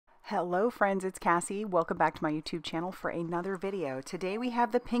Hello friends, it's Cassie. Welcome back to my YouTube channel for another video. Today we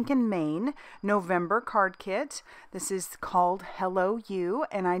have the Pink and Main November card kit. This is called Hello You,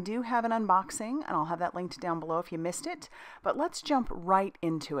 and I do have an unboxing, and I'll have that linked down below if you missed it. But let's jump right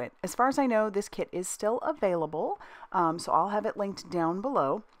into it. As far as I know, this kit is still available, so I'll have it linked down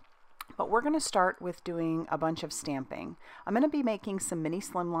below. But we're going to start with doing a bunch of stamping. I'm going to be making some mini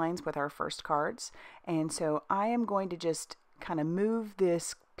slimlines with our first cards, and so I am going to just kind of move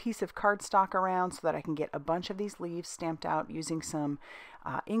this piece of cardstock around so that I can get a bunch of these leaves stamped out using some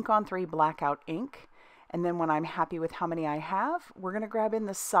Ink on 3 blackout ink. And then when I'm happy with how many I have, we're going to grab in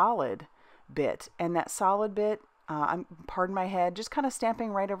the solid bit. And that solid bit, pardon my head, just kind of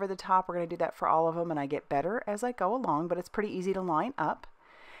stamping right over the top. We're going to do that for all of them, and I get better as I go along, but it's pretty easy to line up.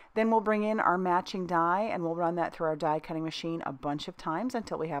 Then we'll bring in our matching die, and we'll run that through our die cutting machine a bunch of times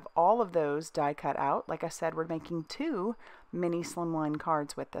until we have all of those die cut out. Like I said, we're making 2 mini slimline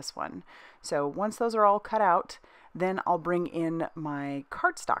cards with this one. So once those are all cut out, then I'll bring in my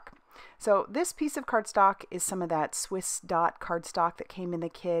cardstock. So this piece of cardstock is some of that Swiss dot cardstock that came in the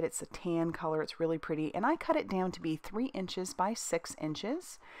kit. It's a tan color. It's really pretty. And I cut it down to be 3 inches by 6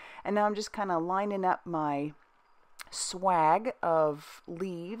 inches. And now I'm just kind of lining up my swag of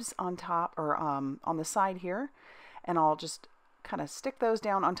leaves on top, or on the side here, and I'll just kind of stick those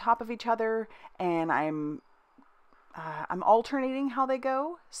down on top of each other, and I'm alternating how they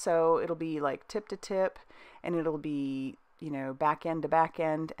go, so it'll be like tip to tip, and it'll be, you know, back end to back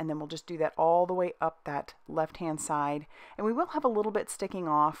end, and then we'll just do that all the way up that left hand side. And we will have a little bit sticking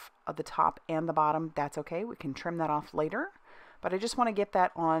off of the top and the bottom. That's okay, we can trim that off later, but I just want to get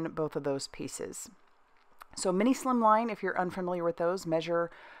that on both of those pieces. So mini slimline, if you're unfamiliar with those, measure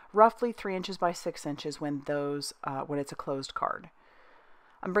roughly 3 inches by 6 inches when it's a closed card.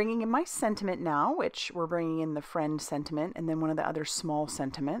 I'm bringing in my sentiment now, which we're bringing in the friend sentiment and then one of the other small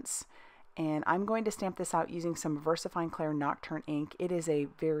sentiments. And I'm going to stamp this out using some VersaFine Clair Nocturne ink. It is a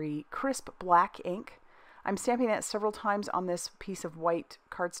very crisp black ink. I'm stamping that several times on this piece of white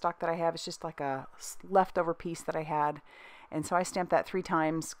cardstock that I have. It's just like a leftover piece that I had. And so I stamped that 3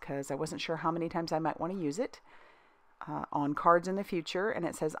 times because I wasn't sure how many times I might want to use it on cards in the future. And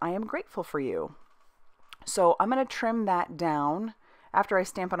it says, I am grateful for you. So I'm going to trim that down after I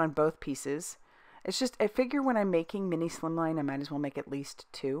stamp it on both pieces. It's just, I figure when I'm making mini slimline, I might as well make at least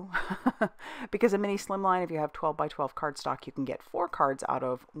 2. Because a mini slimline, if you have 12 by 12 cardstock, you can get 4 cards out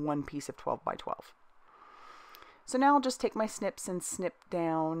of 1 piece of 12 by 12. So now I'll just take my snips and snip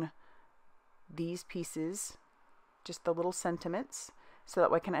down these pieces, just the little sentiments, so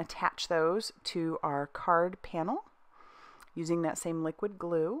that we can attach those to our card panel using that same liquid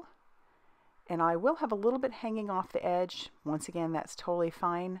glue. And I will have a little bit hanging off the edge. Once again, that's totally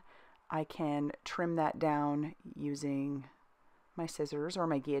fine. I can trim that down using my scissors or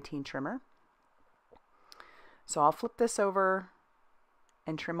my guillotine trimmer. So I'll flip this over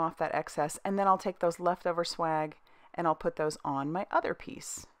and trim off that excess, and then I'll take those leftover swag and I'll put those on my other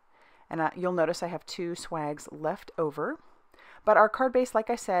piece. And you'll notice I have 2 swags left over. But our card base, like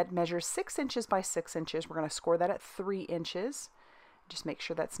I said, measures 6 inches by 6 inches. We're going to score that at 3 inches. Just make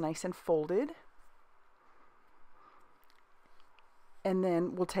sure that's nice and folded. And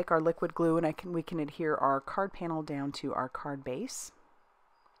then we'll take our liquid glue and we can adhere our card panel down to our card base.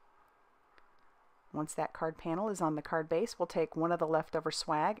 Once that card panel is on the card base, we'll take one of the leftover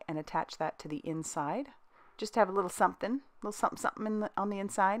swag and attach that to the inside. Just to have a little something on the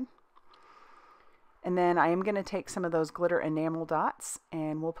inside. And then I am going to take some of those glitter enamel dots,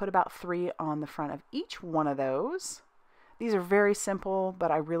 and we'll put about 3 on the front of each one of those. These are very simple, but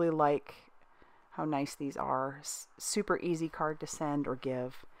I really like how nice these are. Super easy card to send or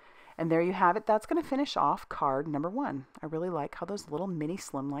give. And there you have it. That's going to finish off card number 1. I really like how those little mini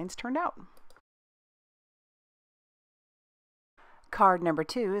slimlines turned out. Card number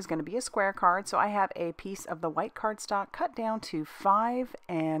 2 is going to be a square card, so I have a piece of the white cardstock cut down to 5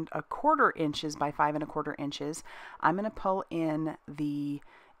 1/4 inches by 5 1/4 inches. I'm going to pull in the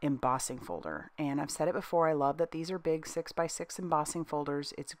embossing folder, and I've said it before, I love that these are big 6 by 6 embossing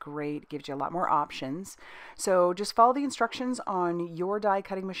folders. It's great, gives you a lot more options. So just follow the instructions on your die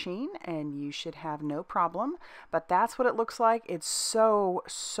cutting machine and you should have no problem. But that's what it looks like. It's so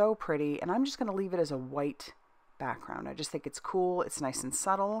pretty, and I'm just going to leave it as a white background. I just think it's cool, it's nice and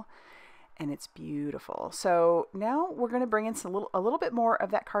subtle, and it's beautiful. So now we're going to bring in a little bit more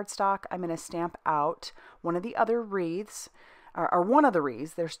of that cardstock. I'm going to stamp out one of the other wreaths, or one of the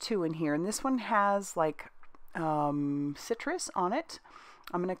wreaths. There's 2 in here, and this one has like citrus on it.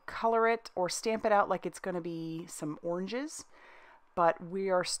 I'm going to color it or stamp it out like it's going to be some oranges, but we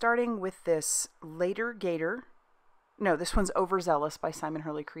are starting with this later Gator no, this one's Overzealous by Simon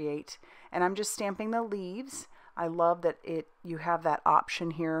Hurley Create. And I'm just stamping the leaves. I love that you have that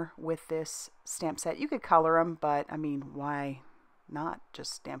option here with this stamp set. You could color them, but I mean, why not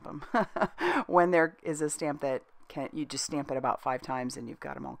just stamp them? When there is a stamp that you just stamp it about 5 times and you've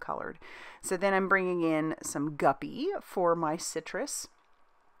got them all colored. So then I'm bringing in some Guppy for my citrus,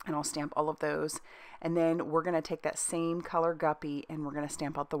 and I'll stamp all of those. And then we're going to take that same color Guppy and we're going to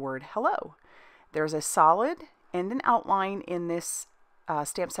stamp out the word hello. There's a solid and an outline in this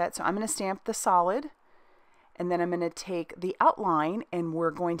stamp set, so I'm going to stamp the solid. And then I'm going to take the outline and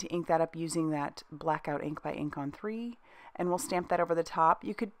we're going to ink that up using that Blackout Ink by Ink on 3. And we'll stamp that over the top.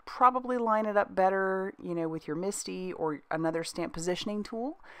 You could probably line it up better, you know, with your Misty or another stamp positioning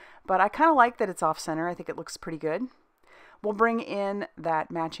tool. But I kind of like that it's off center. I think it looks pretty good. We'll bring in that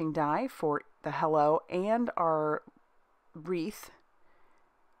matching die for the hello and our wreath.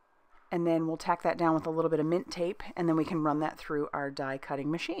 And then we'll tack that down with a little bit of mint tape. And then we can run that through our die cutting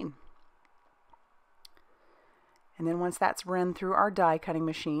machine. And then once that's run through our die cutting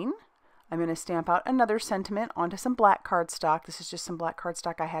machine, I'm going to stamp out another sentiment onto some black cardstock. This is just some black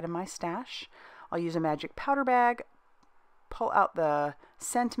cardstock I had in my stash. I'll use a magic powder bag, pull out the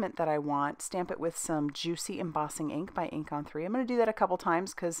sentiment that I want, stamp it with some Juicy Embossing Ink by Ink on 3. I'm going to do that a couple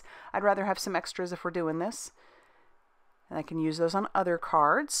times because I'd rather have some extras if we're doing this. And I can use those on other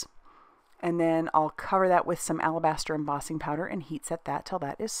cards. And then I'll cover that with some alabaster embossing powder and heat set that till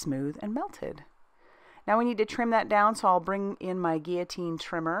that is smooth and melted. Now we need to trim that down, so I'll bring in my guillotine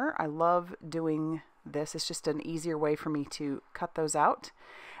trimmer. I love doing this. It's just an easier way for me to cut those out.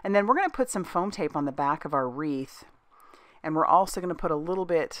 And then we're going to put some foam tape on the back of our wreath. And we're also going to put a little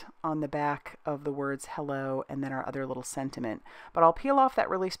bit on the back of the words hello and then our other little sentiment. But I'll peel off that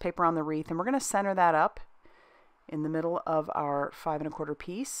release paper on the wreath and we're going to center that up in the middle of our 5 1/4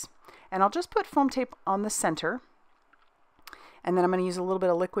 piece. And I'll just put foam tape on the center. And then I'm going to use a little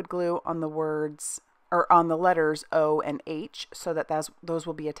bit of liquid glue on the words, or on the letters O and H, so that those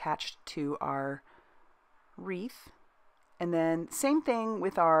will be attached to our wreath. And then same thing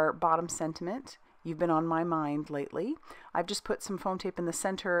with our bottom sentiment. You've been on my mind lately. I've just put some foam tape in the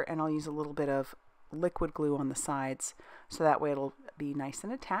center and I'll use a little bit of liquid glue on the sides so that way it'll be nice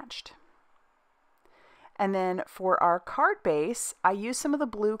and attached. And then for our card base, I used some of the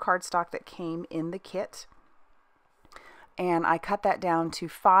blue cardstock that came in the kit. And I cut that down to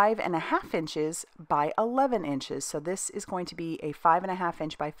 5 1/2 inches by 11 inches. So this is going to be a 5 1/2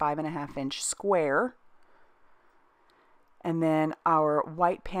 inch by 5 1/2 inch square. And then our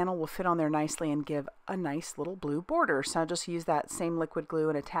white panel will fit on there nicely and give a nice little blue border. So I'll just use that same liquid glue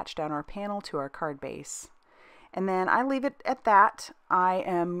and attach down our panel to our card base. And then I leave it at that. I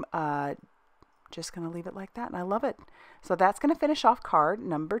am just going to leave it like that, and I love it. So that's going to finish off card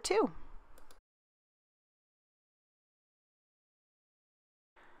number 2.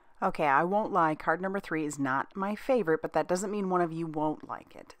 Okay, I won't lie, card number 3 is not my favorite, but that doesn't mean one of you won't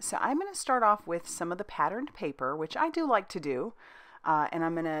like it. So I'm going to start off with some of the patterned paper, which I do like to do. And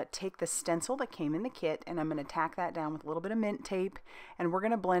I'm going to take the stencil that came in the kit and I'm going to tack that down with a little bit of mint tape, and we're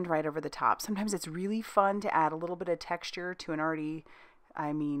going to blend right over the top. Sometimes it's really fun to add a little bit of texture to an already,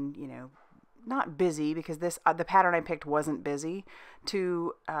 I mean, you know, not busy, because this the pattern I picked wasn't busy.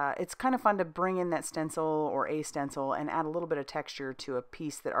 It's kind of fun to bring in that stencil or a stencil and add a little bit of texture to a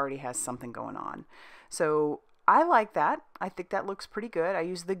piece that already has something going on. So I like that. I think that looks pretty good. I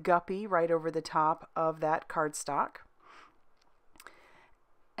use the Guppy right over the top of that cardstock.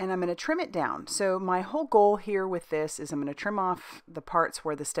 And I'm going to trim it down. So my whole goal here with this is I'm going to trim off the parts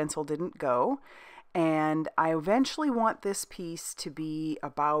where the stencil didn't go. And I eventually want this piece to be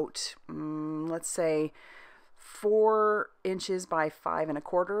about, let's say, 4 inches by 5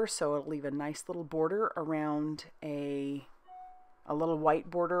 1/4. So it'll leave a nice little border around a little white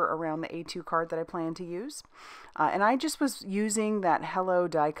border around the A2 card that I plan to use. And I just was using that Hello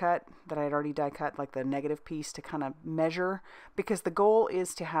die cut that I had already die cut, like the negative piece, to kind of measure, because the goal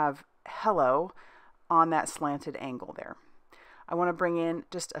is to have Hello on that slanted angle there. I want to bring in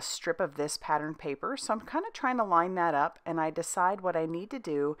just a strip of this patterned paper, so I'm kind of trying to line that up, and I decide what I need to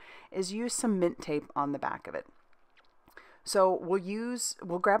do is use some mint tape on the back of it. So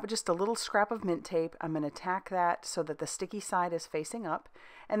we'll grab just a little scrap of mint tape. I'm going to tack that so that the sticky side is facing up,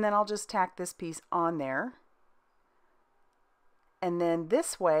 and then I'll just tack this piece on there. And then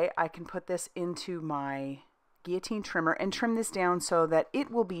this way I can put this into my guillotine trimmer and trim this down so that it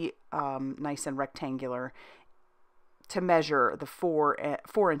will be nice and rectangular to measure the 4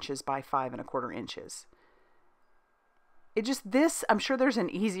 inches by 5 1/4 inches. I'm sure there's an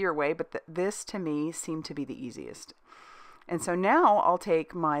easier way, but this to me seemed to be the easiest. And so now I'll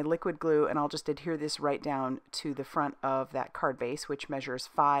take my liquid glue and I'll just adhere this right down to the front of that card base, which measures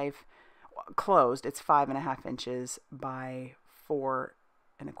closed, it's 5.5 inches by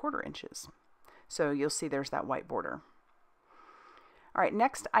 4.25 inches. So you'll see there's that white border. All right,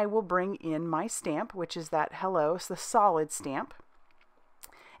 next I will bring in my stamp, which is that Hello, it's the solid stamp.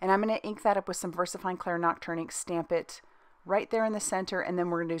 And I'm going to ink that up with some VersaFine Clair Nocturne ink, stamp it right there in the center, and then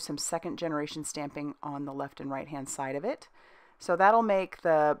we're going to do some second generation stamping on the left and right hand side of it. So that'll make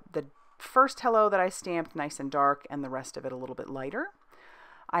the first Hello that I stamped nice and dark and the rest of it a little bit lighter.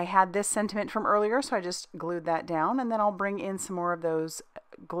 I had this sentiment from earlier, so I just glued that down, and then I'll bring in some more of those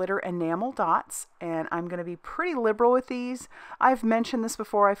glitter enamel dots, and I'm going to be pretty liberal with these. I've mentioned this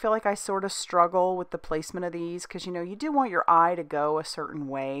before. I feel like I sort of struggle with the placement of these because, you know, you do want your eye to go a certain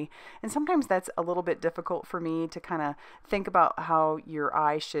way, and sometimes that's a little bit difficult for me to kind of think about how your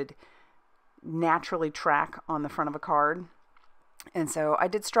eye should naturally track on the front of a card. And so I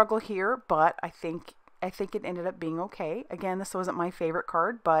did struggle here, but I think it ended up being okay. Again, this wasn't my favorite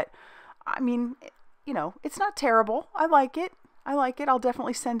card, but I mean, you know, it's not terrible. I like it. I like it. I'll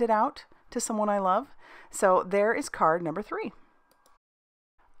definitely send it out to someone I love. So there is card number 3.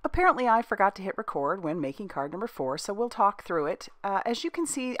 Apparently I forgot to hit record when making card number 4, so we'll talk through it. As you can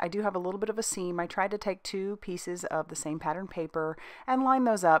see, I do have a little bit of a seam. I tried to take 2 pieces of the same pattern paper and line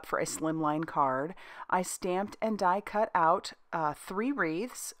those up for a slimline card. I stamped and die cut out 3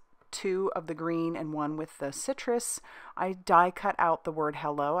 wreaths, 2 of the green and 1 with the citrus. I die cut out the word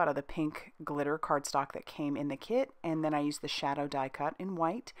hello out of the pink glitter cardstock that came in the kit, and then I used the shadow die cut in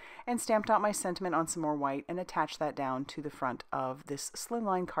white and stamped out my sentiment on some more white and attached that down to the front of this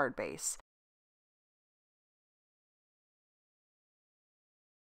slimline card base.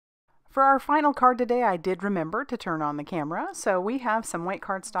 For our final card today, I did remember to turn on the camera. So we have some white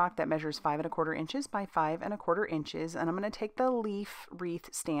cardstock that measures 5.25 inches by 5.25 inches. And I'm going to take the leaf wreath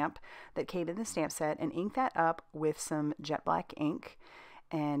stamp that came in the stamp set and ink that up with some jet black ink.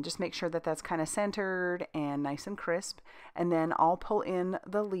 And just make sure that that's kind of centered and nice and crisp. And then I'll pull in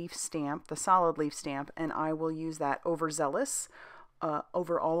the leaf stamp, the solid leaf stamp, and I will use that Overzealous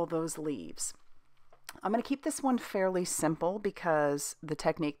over all of those leaves. I'm going to keep this one fairly simple because the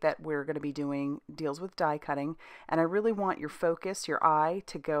technique that we're going to be doing deals with die cutting, and I really want your focus, your eye,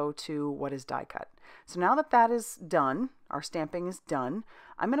 to go to what is die cut. So now that that is done, our stamping is done,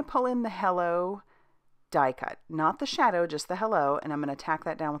 I'm going to pull in the hello die cut, not the shadow, just the hello, and I'm going to tack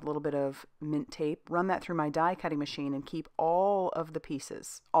that down with a little bit of mint tape, run that through my die cutting machine, and keep all of the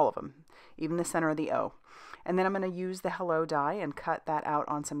pieces, all of them, even the center of the O. And then I'm going to use the hello die and cut that out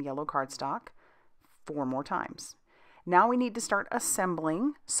on some yellow cardstock 4 more times. Now we need to start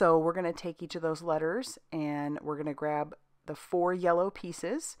assembling, so we're going to take each of those letters and we're going to grab the 4 yellow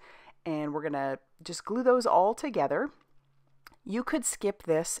pieces and we're going to just glue those all together. You could skip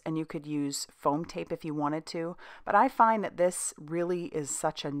this and you could use foam tape if you wanted to, but I find that this really is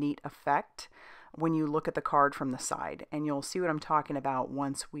such a neat effect when you look at the card from the side, and you'll see what I'm talking about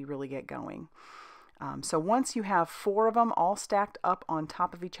once we really get going. So once you have 4 of them all stacked up on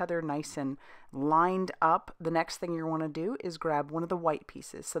top of each other, nice and lined up, the next thing you want to do is grab one of the white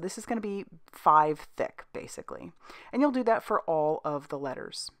pieces. So this is going to be 5 thick, basically. And you'll do that for all of the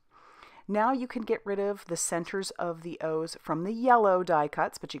letters. Now you can get rid of the centers of the O's from the yellow die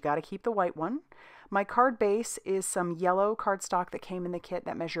cuts, but you got to keep the white one. My card base is some yellow cardstock that came in the kit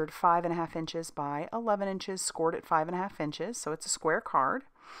that measured 5.5 inches by 11 inches, scored at 5.5 inches, so it's a square card.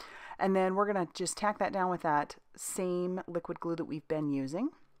 And then we're going to just tack that down with that same liquid glue that we've been using.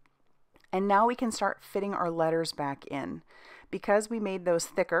 And now we can start fitting our letters back in. Because we made those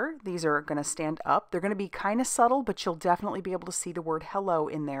thicker, these are going to stand up. They're going to be kind of subtle, but you'll definitely be able to see the word hello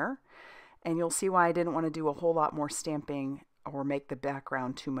in there. And you'll see why I didn't want to do a whole lot more stamping or make the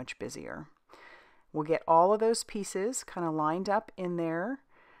background too much busier. We'll get all of those pieces kind of lined up in there.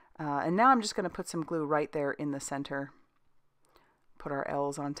 And now I'm just going to put some glue right there in the center. Put our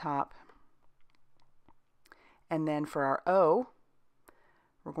L's on top. And then for our O,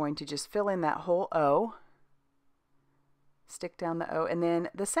 we're going to just fill in that whole O. Stick down the O, and then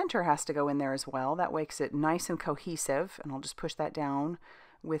the center has to go in there as well. That makes it nice and cohesive, and I'll just push that down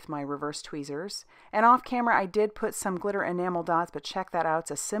with my reverse tweezers. And off camera I did put some glitter enamel dots, but check that out.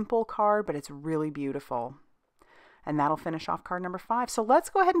 It's a simple card, but it's really beautiful. And that'll finish off card number 5. So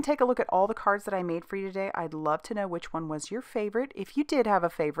let's go ahead and take a look at all the cards that I made for you today. I'd love to know which one was your favorite. If you did have a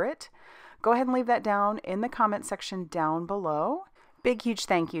favorite, go ahead and leave that down in the comment section down below. Big, huge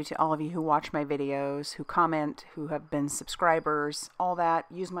thank you to all of you who watch my videos, who comment, who have been subscribers, all that.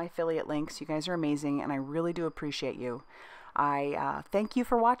 Use my affiliate links. You guys are amazing, and I really do appreciate you. I thank you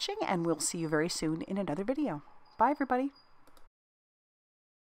for watching, and we'll see you very soon in another video. Bye, everybody.